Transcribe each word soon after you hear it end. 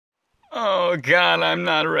Oh god, I'm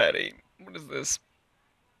not ready. What is this?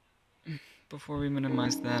 Before we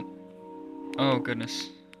minimize that. Oh goodness.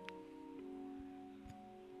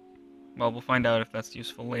 Well, we'll find out if that's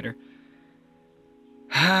useful later.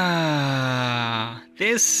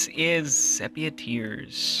 This is Sepia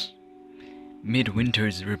Tears.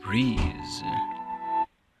 Midwinter's Reprise.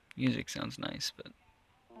 Music sounds nice, but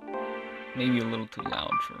maybe a little too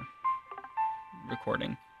loud for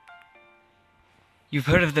recording. You've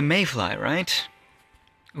heard of the mayfly, right?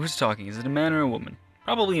 Who's talking? Is it a man or a woman?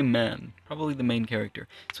 Probably a man. Probably the main character.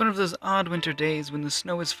 It's one of those odd winter days when the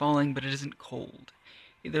snow is falling, but it isn't cold.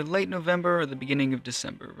 Either late November or the beginning of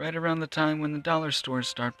December, right around the time when the dollar stores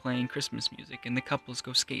start playing Christmas music and the couples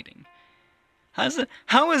go skating.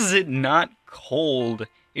 How is it not cold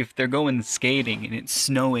if they're going skating and it's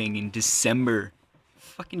snowing in December?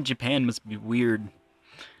 Fucking Japan must be weird.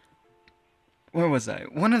 Where was I?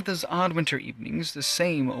 One of those odd winter evenings, the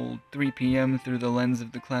same old 3 p.m. through the lens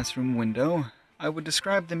of the classroom window. I would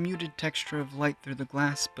describe the muted texture of light through the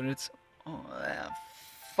glass, but it's... Oh,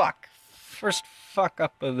 fuck. First fuck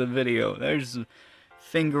up of the video. There's a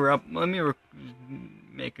finger up. Let me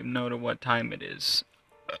make a note of what time it is.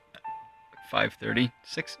 5:30?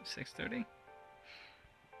 6:30?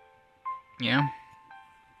 Yeah.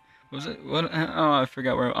 Was it? What? Oh, I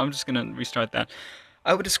forgot where... I'm just gonna restart that.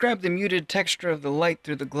 I would describe the muted texture of the light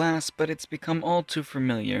through the glass, but it's become all too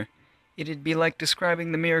familiar. It'd be like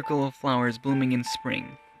describing the miracle of flowers blooming in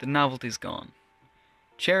spring. The novelty's gone.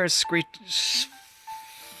 Chairs screech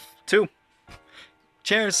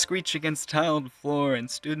against tiled floor, and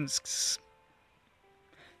students...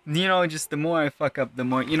 You know, just the more I fuck up, the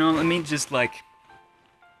more... You know, let me just like...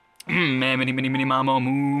 Mama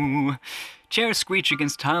moo. Chairs screech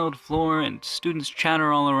against tiled floor, and students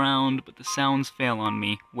chatter all around, but the sounds fail on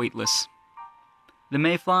me, weightless. The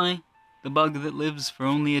mayfly, the bug that lives for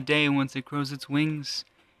only a day once it grows its wings.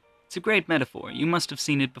 It's a great metaphor. You must have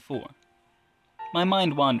seen it before. My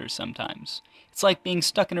mind wanders sometimes. It's like being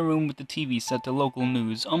stuck in a room with the TV set to local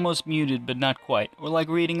news, almost muted but not quite, or like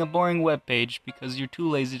reading a boring web page because you're too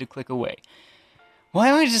lazy to click away. Why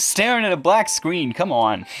am I just staring at a black screen? Come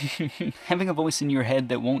on. Having a voice in your head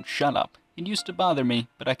that won't shut up. It used to bother me,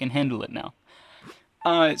 but I can handle it now.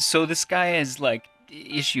 So this guy has, like,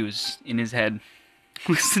 issues in his head.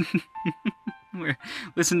 Listen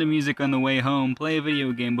to music on the way home, play a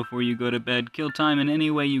video game before you go to bed, kill time in any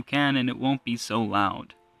way you can, and it won't be so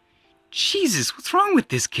loud. Jesus, what's wrong with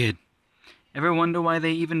this kid? Ever wonder why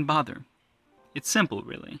they even bother? It's simple,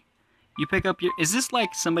 really. You pick up your... Is this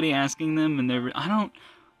like somebody asking them and they're...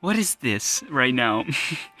 What is this right now?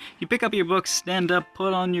 You pick up your books, stand up,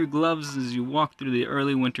 put on your gloves as you walk through the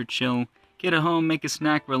early winter chill, get at home, make a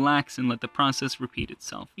snack, relax, and let the process repeat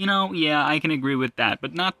itself. You know, yeah, I can agree with that,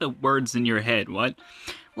 but not the words in your head, what?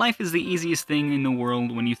 Life is the easiest thing in the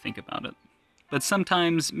world when you think about it. But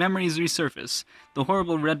sometimes memories resurface. The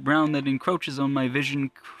horrible red-brown that encroaches on my vision,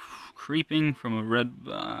 creeping from a red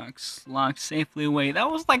box, locked safely away. That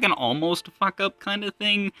was like an almost fuck-up kind of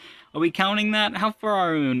thing. Are we counting that? How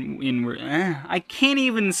far are we in? I can't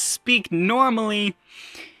even speak normally.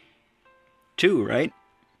 2, right?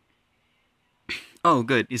 Oh,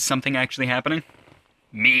 good. Is something actually happening?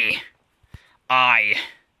 Me. I.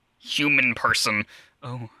 Human person.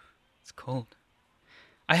 Oh, it's cold.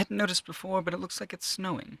 I hadn't noticed before, but it looks like it's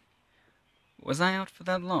snowing. Was I out for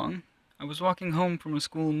that long? I was walking home from a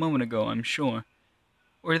school a moment ago, I'm sure.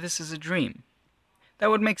 Or this is a dream.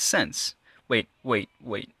 That would make sense. Wait.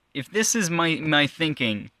 If this is my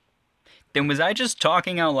thinking, then was I just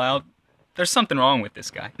talking out loud? There's something wrong with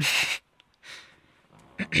this guy.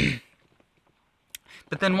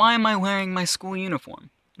 But then why am I wearing my school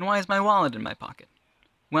uniform? And why is my wallet in my pocket?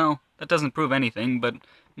 Well, that doesn't prove anything, but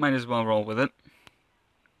might as well roll with it.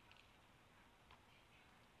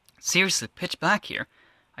 Seriously, pitch black here.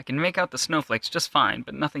 I can make out the snowflakes just fine,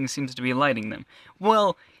 but nothing seems to be lighting them.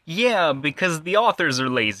 Well, yeah, because the authors are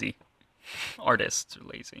lazy. Artists are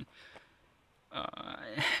lazy.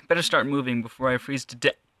 Better start moving before I freeze to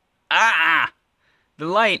death. Ah! The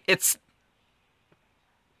light, it's...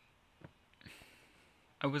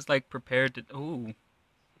 I was, like, prepared to... Ooh.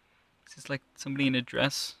 Is this, like, somebody in a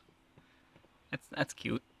dress? That's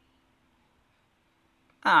cute.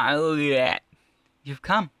 Ah, look at that. You've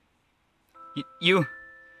come. You...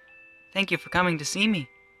 Thank you for coming to see me.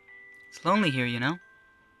 It's lonely here, you know.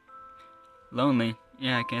 Lonely?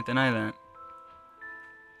 Yeah, I can't deny that.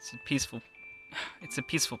 It's a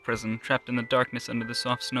peaceful prison, trapped in the darkness under the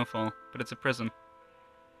soft snowfall, but it's a prison.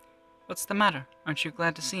 What's the matter? Aren't you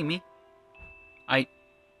glad to see me?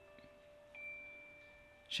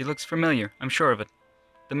 She looks familiar, I'm sure of it.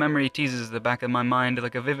 The memory teases the back of my mind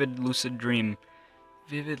like a vivid, lucid dream.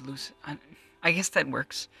 Vivid, lucid... I guess that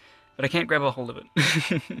works. But I can't grab a hold of it.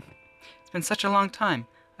 It's been such a long time.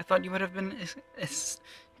 I thought you would have been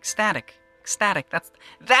ecstatic. Ecstatic.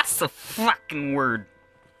 That's the fucking word.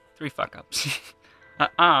 3 fuck-ups.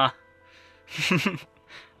 I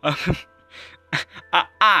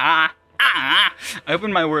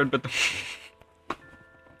opened my word, but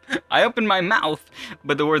I opened my mouth,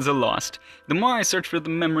 but the words are lost. The more I search for the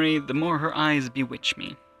memory, the more her eyes bewitch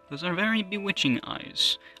me. Those are very bewitching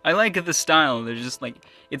eyes. I like the style. They're just like,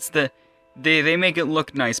 it's the... They make it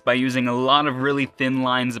look nice by using a lot of really thin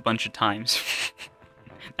lines a bunch of times.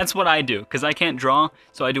 That's what I do, because I can't draw,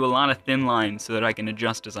 so I do a lot of thin lines so that I can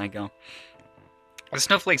adjust as I go. The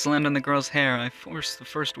snowflakes land on the girl's hair. I force the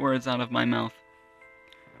first words out of my mouth.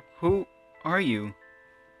 Who are you?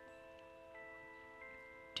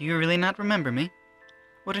 Do you really not remember me?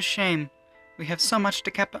 What a shame. We have so much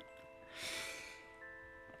to catch up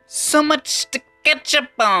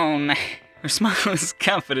on. Her smile is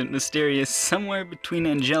confident, mysterious, somewhere between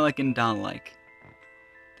angelic and doll-like.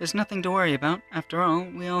 There's nothing to worry about. After all,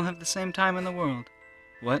 we all have the same time in the world.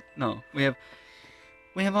 What? No, we have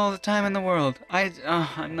all the time in the world.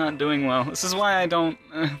 I'm not doing well. This is why I don't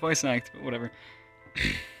voice act, but whatever.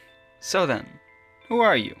 So then, who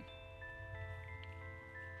are you?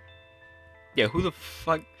 Yeah, who the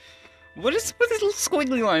fuck? What is these little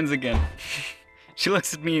squiggly lines again? She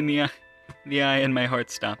looks at me in the eye, and my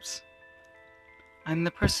heart stops. I'm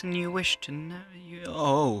the person you wish to know.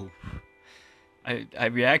 Oh. I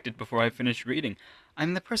reacted before I finished reading.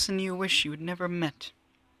 I'm the person you wish you had never met.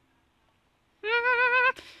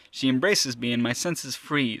 She embraces me and my senses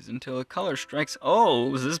freeze until a color strikes.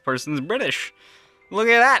 Oh, this person's British. Look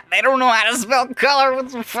at that. They don't know how to spell color. What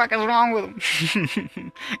the fuck is wrong with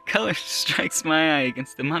them? Color strikes my eye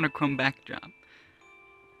against the monochrome backdrop.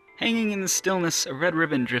 Hanging in the stillness, a red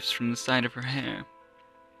ribbon drifts from the side of her hair.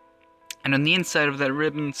 And on the inside of that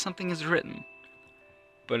ribbon, something is written.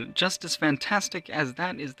 But just as fantastic as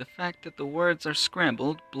that is the fact that the words are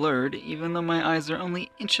scrambled, blurred, even though my eyes are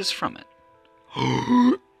only inches from it.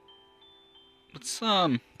 Let's,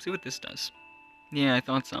 see what this does. Yeah, I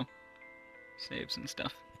thought so. Saves and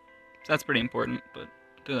stuff. So that's pretty important, but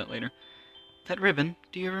I'll do that later. That ribbon,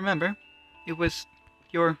 do you remember? It was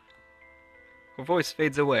your... Her voice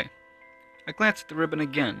fades away. I glance at the ribbon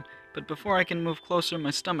again, but before I can move closer,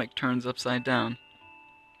 my stomach turns upside down.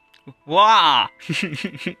 Wah!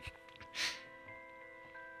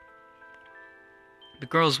 The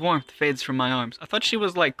girl's warmth fades from my arms. I thought she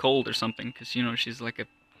was, like, cold or something, because, you know, she's like a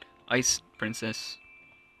ice princess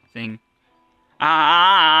thing.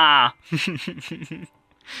 Ah! Is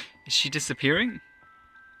she disappearing?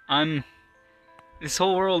 This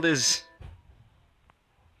whole world is... ...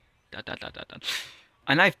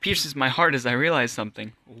 A knife pierces my heart as I realize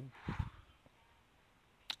something. Ooh.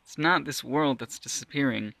 It's not this world that's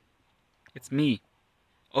disappearing. It's me.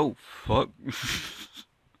 Oh, fuck.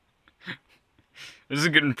 This is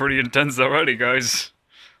getting pretty intense already, guys.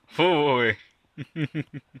 Oh, boy.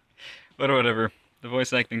 But whatever. The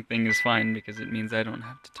voice acting thing is fine because it means I don't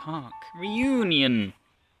have to talk. Reunion!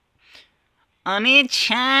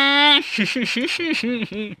 Honey-chan!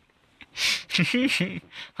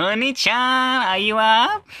 Honey-chan, are you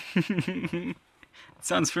up? It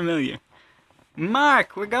sounds familiar.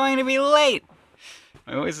 Mark, we're going to be late!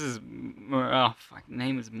 My voice is... Oh, fuck,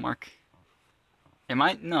 name is Mark. Am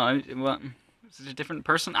I? No, well, is it a different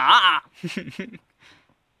person? Ah!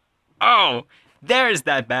 Oh, there's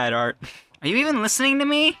that bad art. Are you even listening to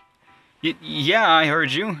me? Yeah, I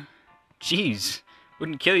heard you. Jeez,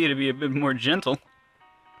 wouldn't kill you to be a bit more gentle.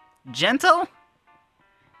 Gentle?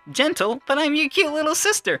 Gentle? But I'm your cute little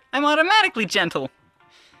sister. I'm automatically gentle.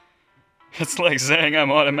 It's like saying I'm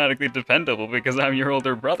automatically dependable because I'm your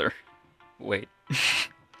older brother. Wait.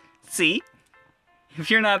 See? If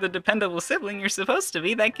you're not the dependable sibling you're supposed to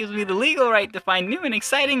be, that gives me the legal right to find new and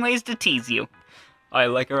exciting ways to tease you. I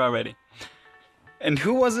like her already. And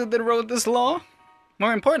who was it that wrote this law?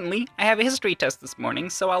 More importantly, I have a history test this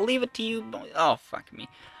morning, so I'll leave it to you... Oh, fuck me.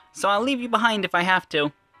 So I'll leave you behind if I have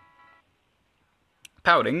to.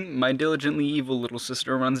 Pouting, my diligently evil little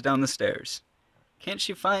sister runs down the stairs. Can't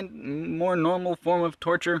she find a more normal form of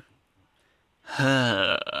torture? It's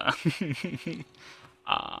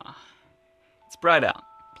bright out.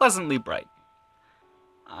 Pleasantly bright.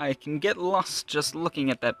 I can get lost just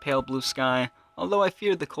looking at that pale blue sky, although I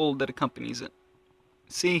fear the cold that accompanies it.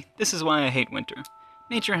 See, this is why I hate winter.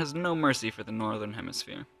 Nature has no mercy for the northern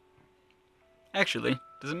hemisphere. Actually,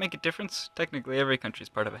 does it make a difference? Technically, every country is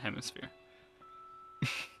part of a hemisphere.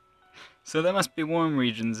 So there must be warm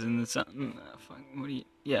regions in the sun.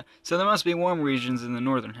 Yeah. So there must be warm regions in the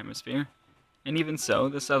northern hemisphere, and even so,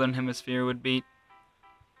 the southern hemisphere would be.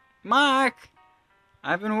 Mark,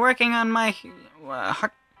 I've been working on my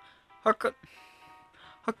Hokuto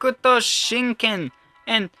Shinken,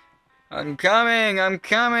 and I'm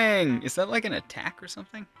coming. Is that like an attack or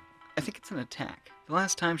something? I think it's an attack. The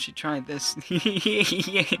last time she tried this,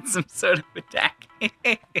 it's some sort of attack.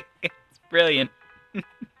 It's brilliant.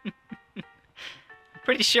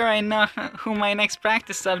 Pretty sure I know who my next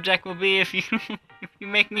practice subject will be if you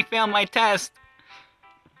make me fail my test.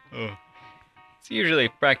 Oh. It's usually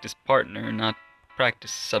practice partner, not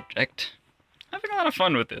practice subject. I'm having a lot of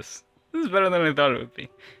fun with this. This is better than I thought it would be.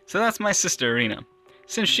 So that's my sister, Irina.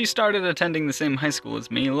 Since she started attending the same high school as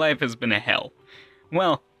me, life has been a hell.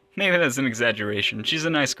 Well, maybe that's an exaggeration. She's a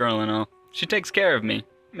nice girl and all. She takes care of me,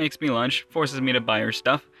 makes me lunch, forces me to buy her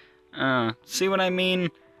stuff. See what I mean?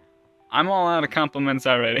 I'm all out of compliments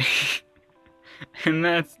already. And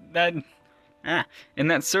that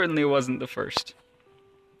certainly wasn't the first.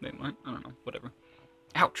 Wait, what? I don't know. Whatever.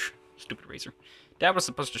 Ouch. Stupid razor. Dad was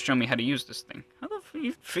supposed to show me how to use this thing. How the f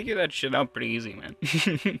you figure that shit out pretty easy, man?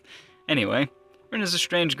 Anyway, Rinna's a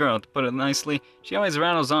strange girl, to put it nicely. She always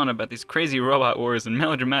rattles on about these crazy robot wars and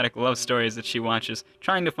melodramatic love stories that she watches,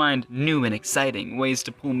 trying to find new and exciting ways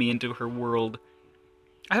to pull me into her world.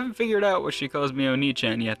 I haven't figured out what she calls me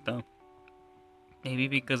Oni-chan yet, though. Maybe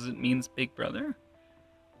because it means big brother?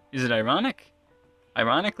 Is it ironic?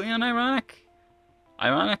 Ironically unironic?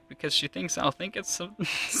 Ironic because she thinks I'll think it's so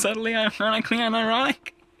subtly ironically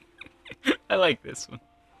unironic? I like this one.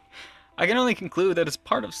 I can only conclude that it's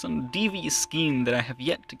part of some devious scheme that I have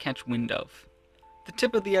yet to catch wind of. The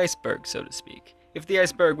tip of the iceberg, so to speak. If the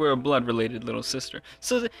iceberg were a blood-related little sister.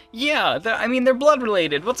 So, I mean, they're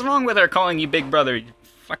blood-related. What's wrong with her calling you big brother, you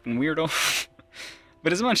fucking weirdo?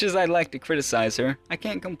 But as much as I'd like to criticize her, I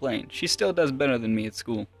can't complain. She still does better than me at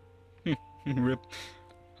school. Rip.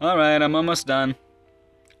 Alright, I'm almost done.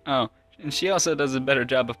 Oh, and she also does a better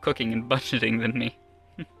job of cooking and budgeting than me.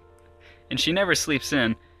 And she never sleeps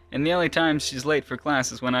in, and the only time she's late for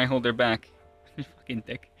class is when I hold her back. Fucking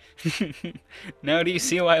dick. Now do you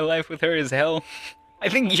see why life with her is hell? I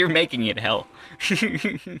think you're making it hell.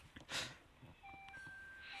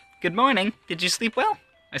 Good morning. Did you sleep well?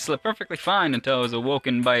 I slept perfectly fine until I was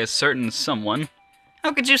awoken by a certain someone.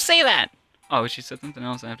 How could you say that? Oh, she said something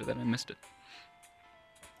else after that. I missed it.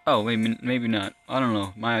 Oh, maybe not. I don't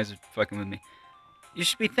know. My eyes are fucking with me. You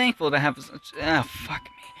should be thankful to have such... fuck me.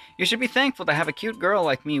 You should be thankful to have a cute girl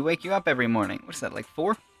like me wake you up every morning. What is that, like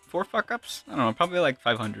 4? 4 fuck-ups? I don't know. Probably like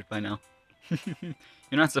 500 by now. You're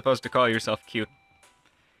not supposed to call yourself cute.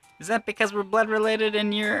 Is that because we're blood-related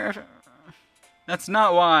and you're... That's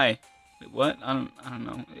not why. Wait, what? I don't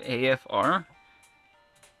know. AFR?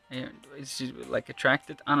 Is she, like,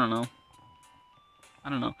 attracted? I don't know.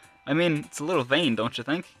 I mean, it's a little vain, don't you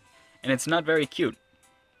think? And it's not very cute.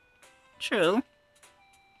 True.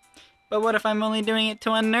 But what if I'm only doing it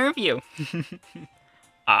to unnerve you?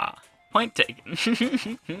 Point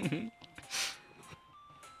taken.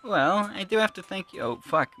 Well, I do have to thank you. Oh,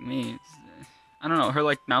 fuck me. I don't know, her,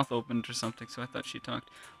 like, mouth opened or something, so I thought she talked.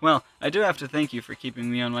 Well, I do have to thank you for keeping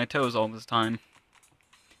me on my toes all this time.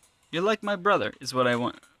 You're like my brother, is what I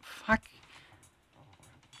want. Fuck.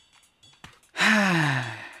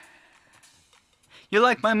 You're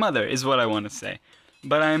like my mother, is what I want to say.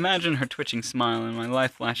 But I imagine her twitching smile and my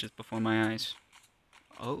life flashes before my eyes.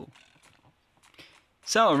 Oh.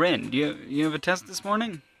 So, Rin, do you have a test this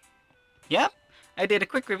morning? Yep. I did a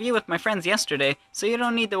quick review with my friends yesterday, so you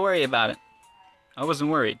don't need to worry about it. I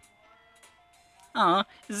wasn't worried. Aw,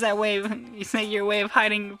 is that you say your way of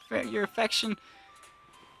hiding your affection?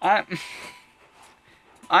 I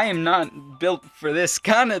am not built for this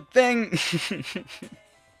kind of thing.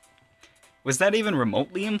 Was that even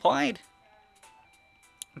remotely implied?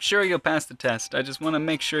 I'm sure you'll pass the test. I just want to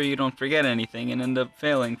make sure you don't forget anything and end up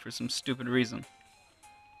failing for some stupid reason.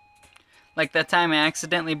 Like that time I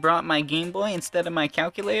accidentally brought my Game Boy instead of my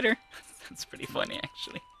calculator? That's pretty funny,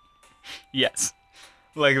 actually. Yes,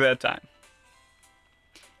 like that time.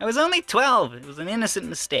 I was only 12. It was an innocent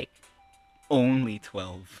mistake. Only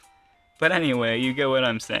 12. But anyway, you get what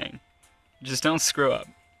I'm saying. Just don't screw up.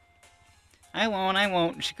 I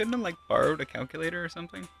won't. She couldn't have, like, borrowed a calculator or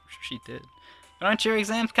something? I'm sure she did. But aren't your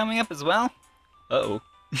exams coming up as well? Uh-oh.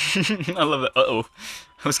 I love it. Uh-oh.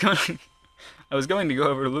 I was going to go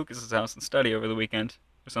over to Lucas's house and study over the weekend,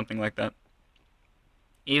 or something like that.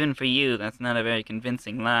 Even for you, that's not a very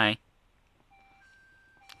convincing lie.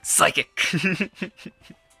 Psychic!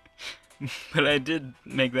 But I did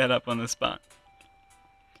make that up on the spot.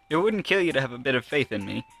 It wouldn't kill you to have a bit of faith in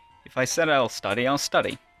me. If I said I'll study, I'll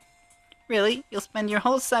study. Really? You'll spend your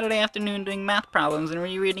whole Saturday afternoon doing math problems and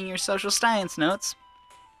rereading your social science notes?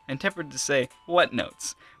 I'm tempted to say, what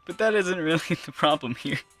notes? But that isn't really the problem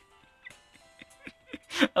here.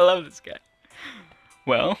 I love this guy.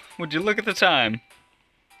 Well, would you look at the time?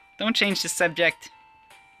 Don't change the subject.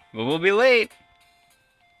 Well, we'll be late.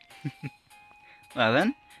 Well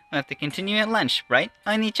then, we'll have to continue at lunch, right,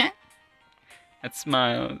 Oni-chan? That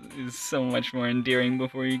smile is so much more endearing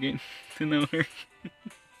before you get to know her.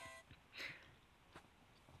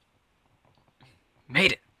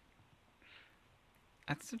 Made it.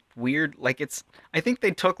 That's weird. Like, it's... I think they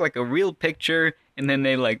took, like, a real picture and then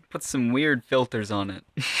they, like, put some weird filters on it.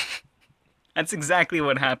 That's exactly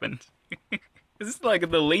what happened. This is, like,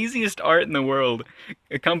 the laziest art in the world,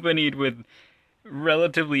 accompanied with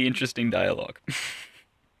relatively interesting dialogue.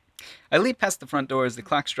 I leap past the front door as the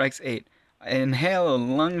clock strikes 8. I inhale a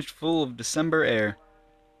lungeful of December air.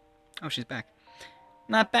 Oh, she's back.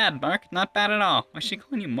 Not bad, Mark. Not bad at all. Why is she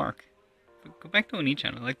calling you Mark? Go back to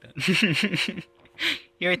Oni-chan. I like that.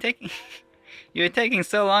 You were taking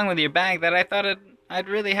so long with your bag that I thought I'd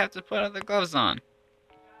really have to put other gloves on.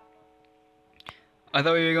 I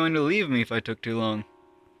thought you were going to leave me if I took too long.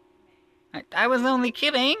 I was only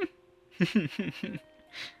kidding.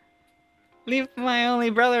 Leave my only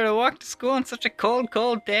brother to walk to school on such a cold,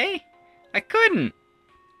 cold day? I couldn't.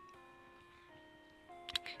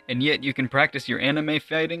 And yet you can practice your anime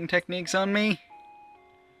fighting techniques on me?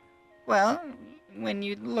 Well, when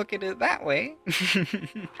you look at it that way.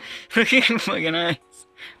 Look at your fucking eyes.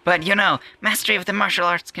 But you know, mastery of the martial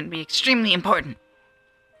arts can be extremely important.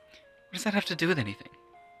 What does that have to do with anything?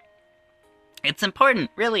 It's important,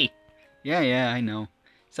 really. Yeah, I know.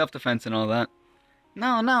 Self-defense and all that.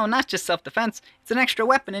 No, not just self-defense. It's an extra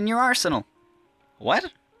weapon in your arsenal. What?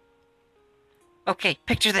 Okay,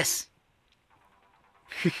 picture this.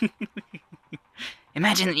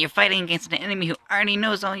 Imagine that you're fighting against an enemy who already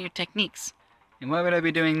knows all your techniques. And why would I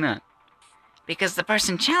be doing that? Because the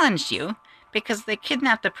person challenged you. Because they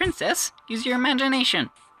kidnapped the princess. Use your imagination.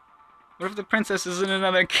 What if the princess is in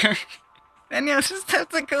another character? Then you'll just have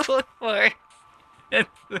to go look for it.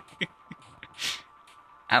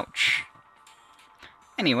 Ouch.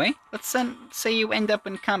 Anyway, let's say you end up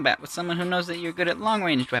in combat with someone who knows that you're good at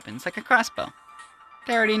long-ranged weapons, like a crossbow.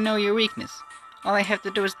 They already know your weakness. All I have to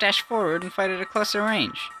do is dash forward and fight at a closer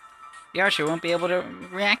range. The archer won't be able to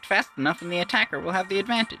react fast enough and the attacker will have the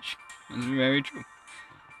advantage. That's very true.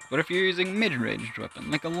 What if you're using a mid-ranged weapon,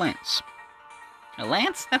 like a lance? A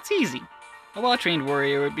lance? That's easy. A well-trained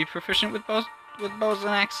warrior would be proficient with bows and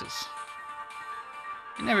axes.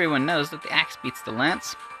 And everyone knows that the axe beats the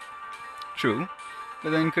lance. True. But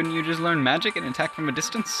then couldn't you just learn magic and attack from a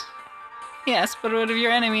distance? Yes, but what if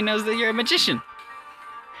your enemy knows that you're a magician?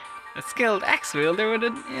 A skilled axe wielder would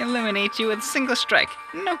eliminate you with a single strike.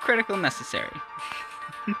 No critical necessary.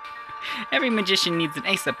 Every magician needs an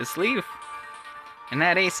ace up his sleeve. And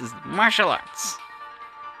that ace is martial arts.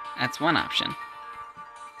 That's one option.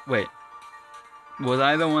 Wait. Was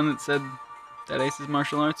I the one that said that ace is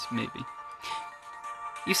martial arts? Maybe.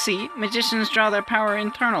 You see, magicians draw their power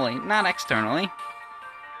internally, not externally.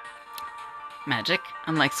 Magic,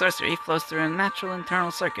 unlike sorcery, flows through a natural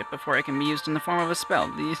internal circuit before it can be used in the form of a spell.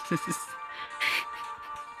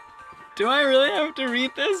 Do I really have to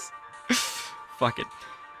read this? Fuck it.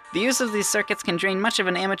 The use of these circuits can drain much of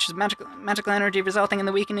an amateur's magical energy, resulting in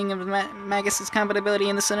the weakening of the magus's compatibility.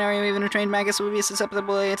 In the scenario, even a trained magus would be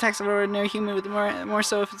susceptible to attacks of an ordinary human, with more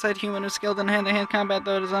so if inside human is skilled in hand-to-hand combat.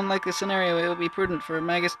 Though it is unlikely scenario, it will be prudent for a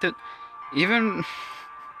magus to... Even...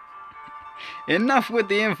 Enough with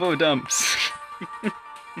the info dumps.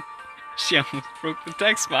 She almost broke the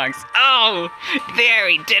text box. Oh! There,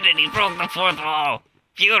 he did it! He broke the fourth wall!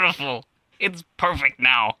 Beautiful! It's perfect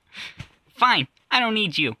now! Fine, I don't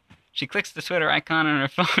need you. She clicks the Twitter icon on her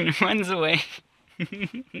phone and runs away.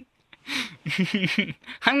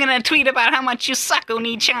 I'm gonna tweet about how much you suck,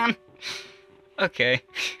 Oni-chan! Okay,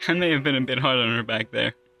 I may have been a bit hard on her back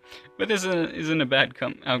there. But this isn't a bad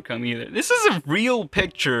outcome either. This is a real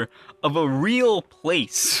picture of a real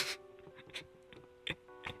place.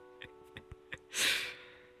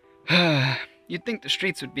 You'd think the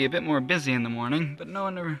streets would be a bit more busy in the morning, but no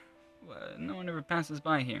one ever passes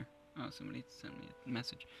by here. Oh, somebody sent me a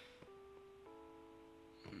message.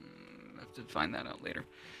 I'll have to find that out later.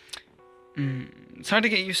 It's hard to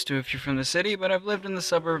get used to if you're from the city, but I've lived in the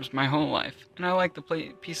suburbs my whole life, and I like the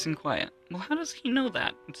peace and quiet. Well, how does he know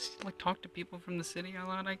that? Does he, like, talk to people from the city a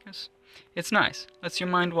lot, I guess? It's nice. Lets your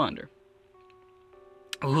mind wander.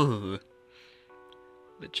 Ooh.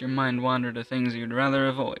 Let your mind wander to things you'd rather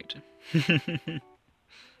avoid.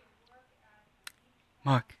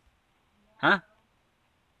 Mark, Huh?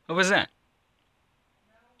 What was that?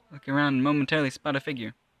 Look around and momentarily spot a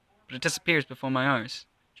figure, but it disappears before my eyes.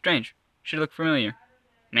 Strange. Should look familiar.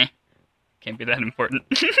 Meh. Can't be that important.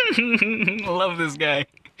 Love this guy.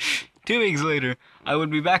 2 weeks later, I would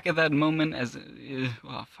be back at that moment as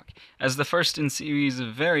as the first in series of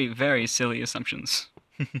very, very silly assumptions.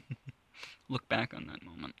 Look back on that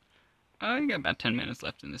moment. You got about 10 minutes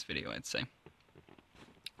left in this video, I'd say.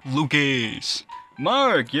 Lucas!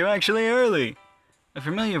 Mark, you're actually early! A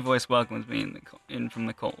familiar voice welcomes me in from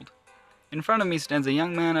the cold. In front of me stands a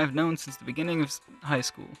young man I've known since the beginning of high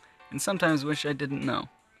school, and sometimes wish I didn't know.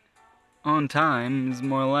 On time is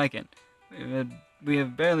more like it. We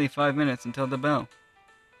have barely 5 minutes until the bell.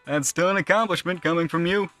 That's still an accomplishment coming from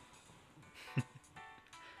you.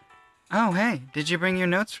 Oh, hey, did you bring your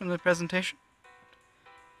notes from the presentation?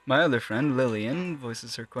 My other friend, Lillian,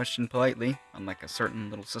 voices her question politely, unlike a certain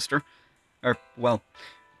little sister.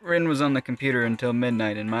 Rin was on the computer until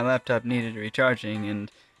midnight, and my laptop needed recharging,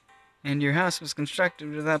 and your house was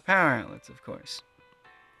constructed without power outlets, of course.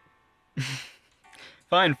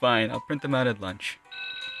 Fine, I'll print them out at lunch.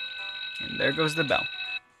 And there goes the bell.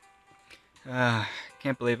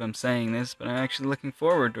 Can't believe I'm saying this, but I'm actually looking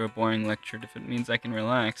forward to a boring lecture if it means I can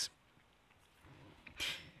relax.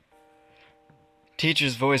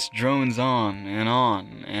 Teacher's voice drones on and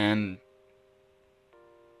on and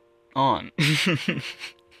on.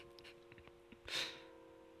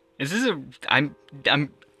 Is this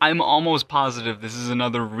I'm almost positive this is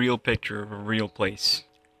another real picture of a real place.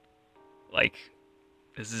 Like,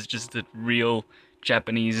 this is just a real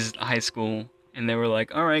Japanese high school, and they were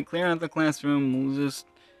like, alright, clear out the classroom, we'll just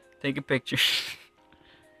take a picture.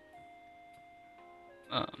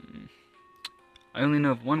 I only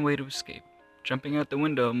know of one way to escape. Jumping out the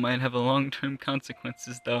window might have a long-term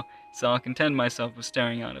consequences, though, so I'll content myself with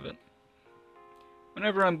staring out of it.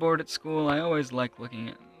 Whenever I'm bored at school, I always like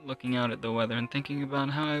looking out at the weather and thinking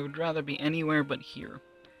about how I would rather be anywhere but here.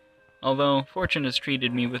 Although, fortune has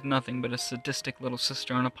treated me with nothing but a sadistic little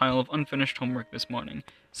sister on a pile of unfinished homework this morning,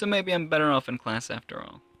 so maybe I'm better off in class after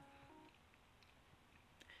all.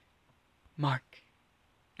 Mark.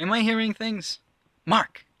 Am I hearing things?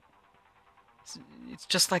 Mark! It's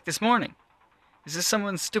just like this morning. Is this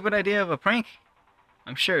someone's stupid idea of a prank?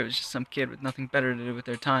 I'm sure it was just some kid with nothing better to do with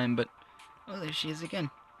their time, but... Oh, there she is again.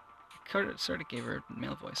 I sort of gave her a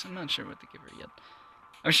male voice. I'm not sure what to give her yet.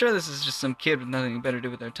 I'm sure this is just some kid with nothing better to do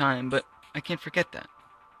with their time, but I can't forget that.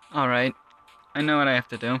 Alright, I know what I have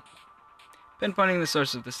to do. Pinpointing the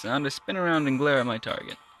source of the sound, I spin around and glare at my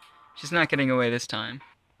target. She's not getting away this time.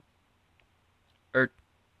 The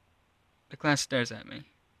class stares at me.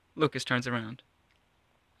 Lucas turns around.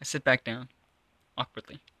 I sit back down.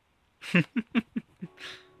 Awkwardly.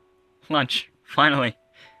 Lunch. Finally.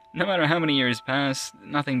 No matter how many years pass,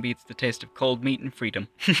 nothing beats the taste of cold meat and freedom.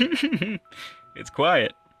 It's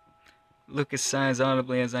quiet. Lucas sighs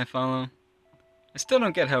audibly as I follow. I still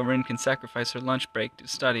don't get how Rin can sacrifice her lunch break to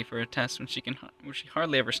study for a test when she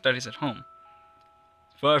hardly ever studies at home.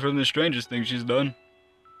 It's far from the strangest thing she's done.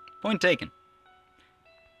 Point taken.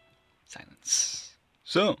 Silence.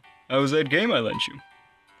 So, how was that game I lent you?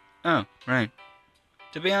 Oh, right.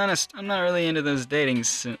 To be honest, I'm not really into those dating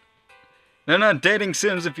sims. They're not dating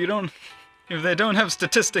sims if they don't have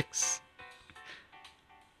statistics.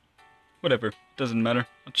 Whatever, doesn't matter.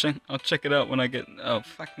 I'll check it out when I get. Oh,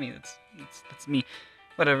 fuck me, that's me.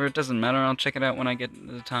 Whatever, it doesn't matter. I'll check it out when I get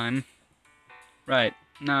the time. Right.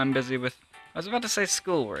 Now I'm busy with. I was about to say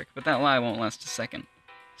schoolwork, but that lie won't last a second.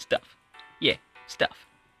 Stuff. Yeah, stuff.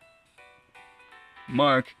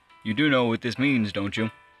 Mark, you do know what this means, don't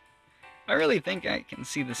you? I really think I can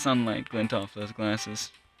see the sunlight glint off those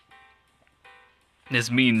glasses. This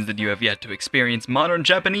means that you have yet to experience modern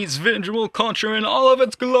Japanese visual culture in all of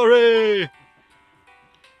its glory!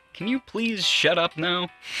 Can you please shut up now?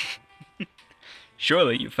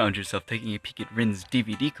 Surely you found yourself taking a peek at Rin's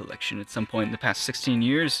DVD collection at some point in the past 16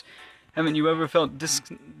 years. Haven't you ever felt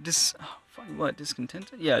discontented?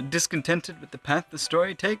 Yeah, discontented with the path the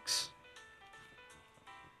story takes?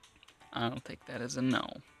 I'll take that as a no.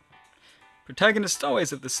 Protagonists always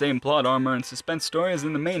have the same plot armor and suspense stories,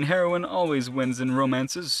 and the main heroine always wins in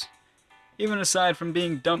romances. Even aside from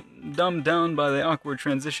being dumbed down by the awkward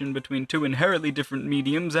transition between two inherently different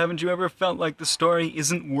mediums, haven't you ever felt like the story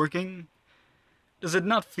isn't working? Does it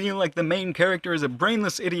not feel like the main character is a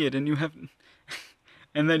brainless idiot and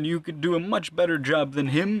and then you could do a much better job than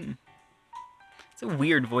him? It's a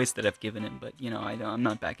weird voice that I've given him, but, I'm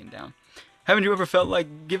not backing down. Haven't you ever felt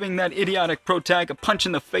like giving that idiotic protag a punch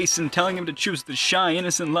in the face and telling him to choose the shy,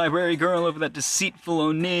 innocent library girl over that deceitful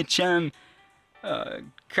One-chan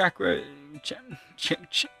Kara,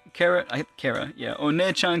 yeah,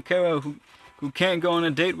 One-chan Kara, who can't go on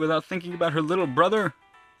a date without thinking about her little brother?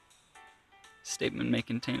 Statement may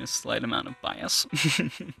contain a slight amount of bias.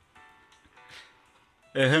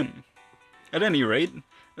 Ahem. At any rate,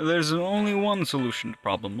 there's only one solution to a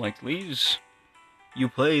problem like these. You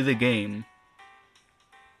play the game.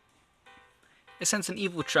 I sense an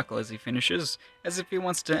evil chuckle as he finishes, as if he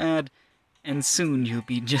wants to add, and soon you'll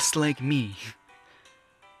be just like me.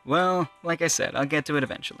 Well, like I said, I'll get to it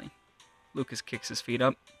eventually. Lucas kicks his feet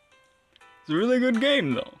up. It's a really good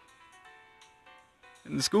game, though.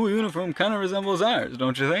 And the school uniform kind of resembles ours,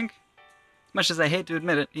 don't you think? As much as I hate to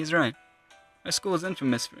admit it, he's right. Our school is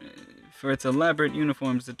infamous for its elaborate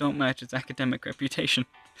uniforms that don't match its academic reputation.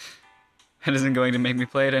 That isn't going to make me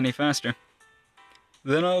play it any faster.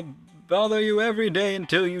 Then I'll bother you every day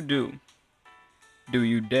until you do. Do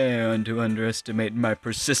you dare to underestimate my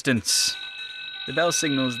persistence? The bell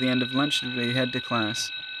signals the end of lunch as they head to class.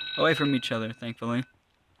 Away from each other, thankfully.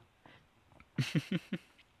 I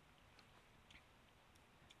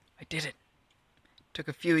did it. Took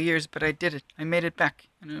a few years, but I did it. I made it back,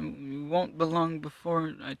 and it won't be long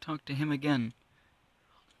before I talk to him again.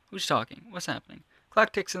 Who's talking? What's happening?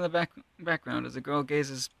 Clock ticks in the background as a girl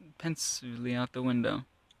gazes pensively out the window.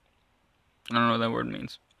 I don't know what that word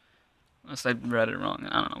means. Unless I read it wrong.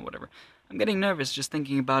 I don't know, whatever. I'm getting nervous just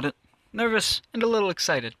thinking about it. Nervous and a little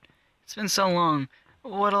excited. It's been so long.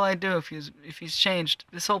 What'll I do if he's changed?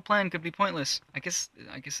 This whole plan could be pointless. I guess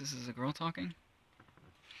this is a girl talking.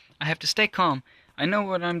 I have to stay calm. I know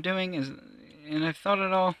what I'm doing and I've thought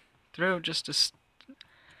it all through just to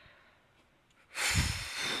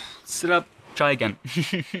sit up. Try again.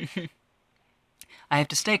 I have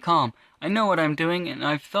to stay calm. I know what I'm doing and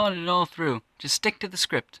I've thought it all through. Just stick to the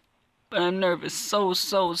script. But I'm nervous. So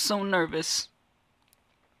nervous.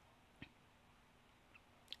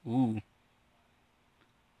 Ooh.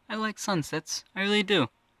 I like sunsets. I really do.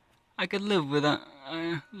 I could live without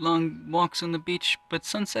long walks on the beach, but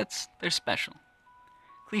sunsets, they're special.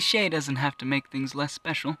 Cliché doesn't have to make things less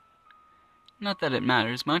special. Not that it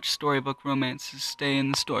matters much. Storybook romances stay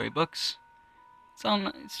in the storybooks.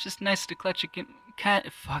 It's just nice to catch a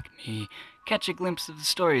glimpse of the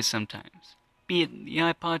stories sometimes. Be it the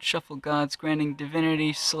iPod Shuffle gods granting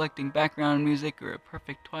divinity, selecting background music, or a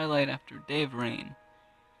perfect twilight after a day of rain.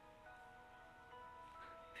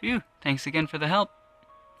 Phew, thanks again for the help.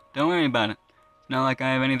 Don't worry about it. It's not like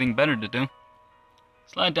I have anything better to do.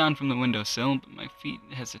 Slide down from the windowsill, but my feet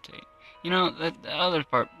hesitate. You know, that other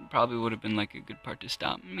part probably would have been like a good part to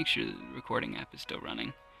stop. Make sure the recording app is still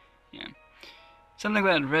running. Yeah. Something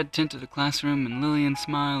about red tint of the classroom and Lillian's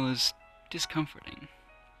smile is discomforting.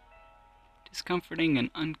 Discomforting and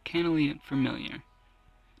uncannily familiar.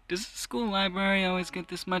 Does the school library always get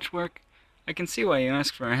this much work? I can see why you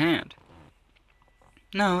ask for a hand.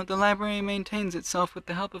 No, the library maintains itself with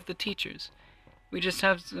the help of the teachers. We just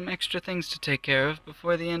have some extra things to take care of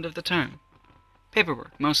before the end of the term.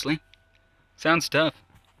 Paperwork, mostly. Sounds tough.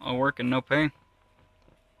 All work and no pay.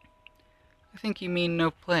 I think you mean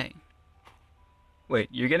no play. Wait,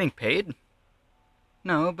 you're getting paid?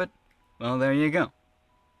 No, but... well, there you go.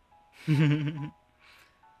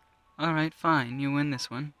 Alright, fine, you win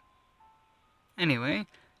this one. Anyway,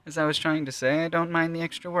 as I was trying to say, I don't mind the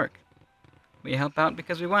extra work. We help out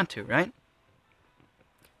because we want to, right?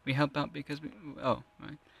 We help out because we... oh,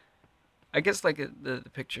 right. I guess like the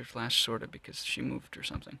picture flashed sort of because she moved or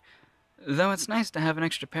something. Though it's nice to have an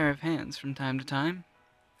extra pair of hands from time to time.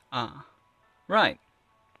 Ah, right.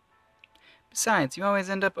 Besides, you always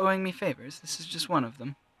end up owing me favors. This is just one of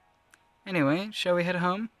them. Anyway, shall we head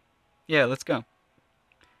home? Yeah, let's go.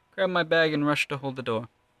 Grab my bag and rush to hold the door.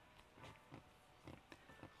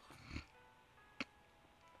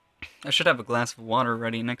 I should have a glass of water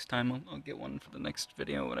ready next time. I'll get one for the next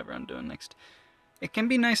video, whatever I'm doing next. It can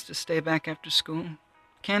be nice to stay back after school,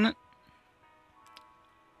 can it?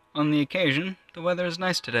 On the occasion, the weather is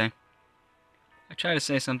nice today. I try to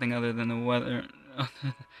say something other than the weather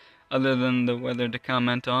to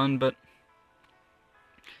comment on, but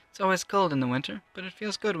it's always cold in the winter, but it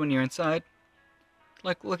feels good when you're inside.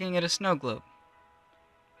 Like looking at a snow globe.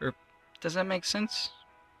 Or, does that make sense?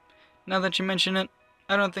 Now that you mention it,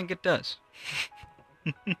 I don't think it does.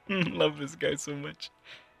 Love this guy so much.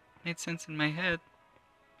 Made sense in my head.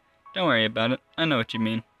 Don't worry about it. I know what you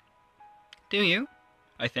mean. Do you?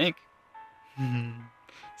 I think.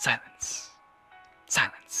 Silence.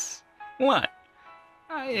 Silence. What?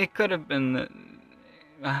 It could have been that...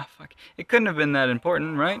 fuck. It couldn't have been that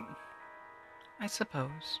important, right? I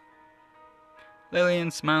suppose.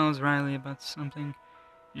 Lillian smiles wryly about something.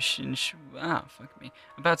 Fuck me.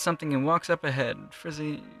 About something and walks up ahead.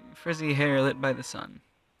 Frizzy hair lit by the sun.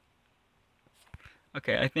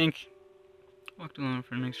 Okay, I think... Walked alone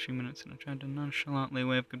for the next few minutes and I tried to nonchalantly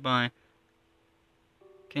wave goodbye.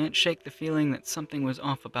 Can't shake the feeling that something was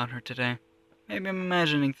off about her today. Maybe I'm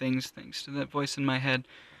imagining things thanks to that voice in my head.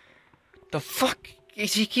 The fuck?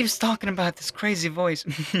 She keeps talking about this crazy voice.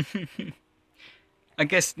 I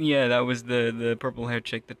guess, yeah, that was the purple hair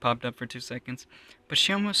chick that popped up for 2 seconds. But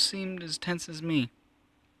she almost seemed as tense as me.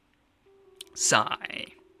 Sigh.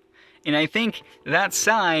 And I think that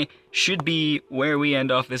sigh should be where we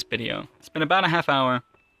end off this video. It's been about a half hour.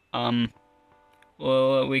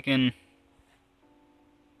 Well, we can...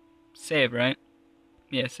 Save, right?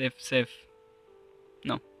 Yeah, save.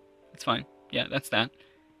 No, it's fine. Yeah, that's that.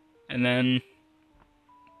 And then...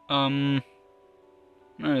 None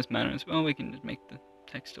of this matters. Well, we can just make the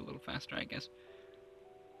text a little faster, I guess.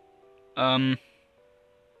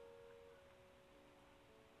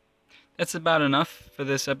 That's about enough for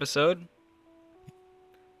this episode.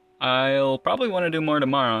 I'll probably want to do more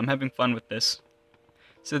tomorrow. I'm having fun with this.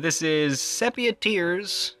 So this is Sepia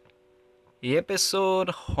Tears,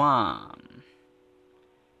 Ep-01.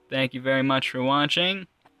 Thank you very much for watching.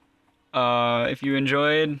 If you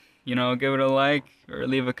enjoyed, you know, give it a like or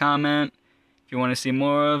leave a comment. If you want to see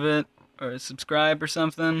more of it, or subscribe or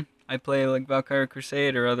something. I play like Valkyrie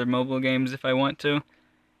Crusade or other mobile games if I want to.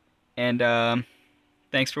 And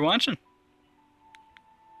thanks for watching.